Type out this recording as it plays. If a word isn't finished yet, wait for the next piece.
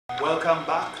Welcome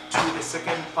back to the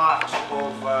second part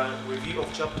of review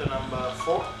of chapter number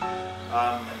 4,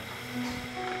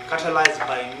 Catalyzed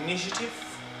by Initiative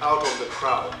Out of the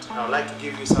Crowd. I'd like to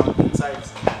give you some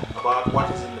insights about what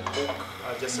is in the book,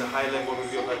 just a high-level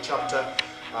review of that chapter.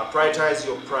 Prioritize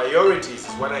your priorities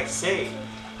is what I say.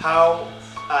 How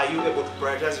are you able to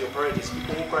prioritize your priorities?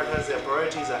 People who prioritize their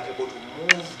priorities are able to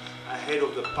move ahead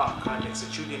of the pack and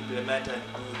execute, implement, and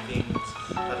do things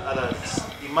that others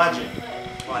imagine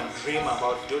and dream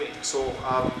about doing. So,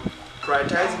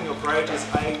 prioritizing your priorities,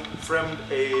 I framed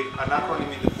an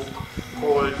acronym in the book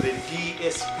called the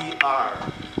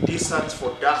DSPR. D stands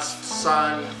for dust,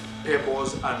 sand,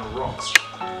 pebbles, and rocks.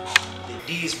 The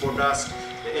D is for dust,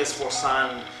 the S for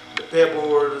sand, the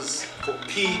pebbles for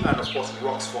P, and of course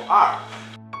rocks for R.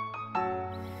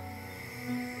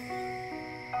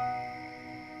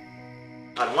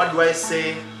 And what do I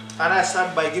say? And I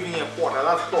start by giving a quote. I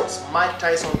love quotes. Mike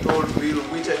Tyson told Bill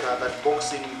Whitaker that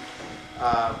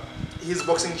his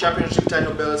boxing championship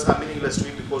title belts are meaningless to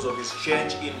him because of his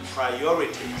change in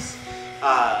priorities.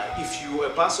 If you are a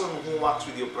person who works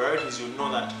with your priorities, you know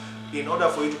that in order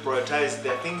for you to prioritize,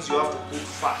 there are things you have to put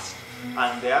first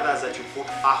and the others that you put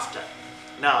after.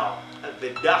 Now,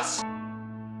 the dust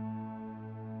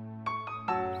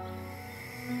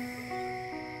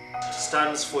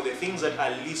stands for the things that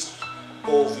are least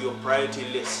of your priority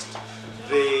list.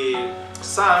 The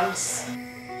sands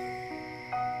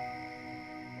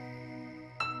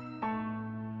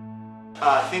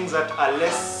are things that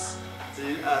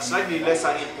are slightly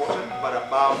lesser important but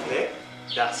above the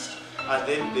dust. And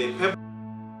then the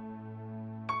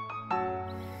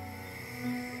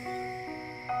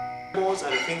pebbles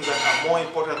are the things that are more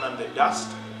important than the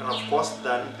dust and of course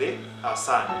than the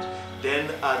sand. Then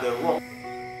the rock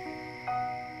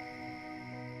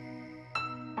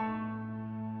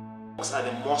are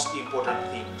the most important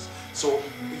things. So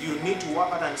you need to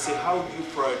work out and say, how do you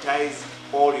prioritize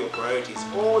all your priorities?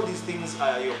 All these things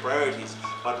are your priorities,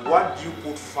 but what do you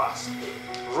put first?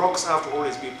 Rocks have to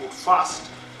always be put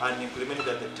first and implemented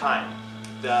at the time,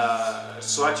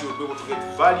 so that you will be able to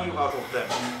get value out of them.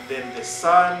 Then the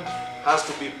sand has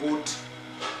to be put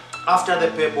after the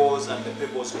pebbles and the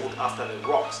pebbles put after the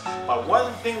rocks. But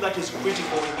one thing that is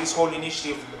critical in this whole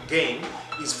initiative game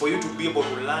is for you to be able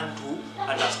to learn to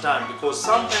understand, because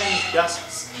sometimes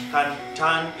dusts can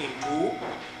turn into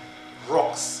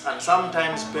rocks and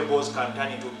sometimes pebbles can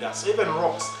turn into dust. Even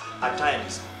rocks at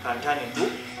times can turn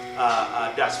into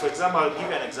dust. For example, I'll give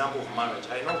you an example of marriage.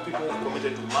 I know people who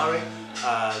committed to marry.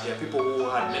 There are people who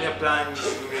had many plans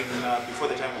before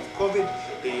the time of COVID.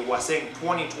 They were saying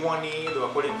 2020, they were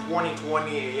calling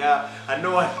 2020 a year, and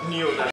no one knew that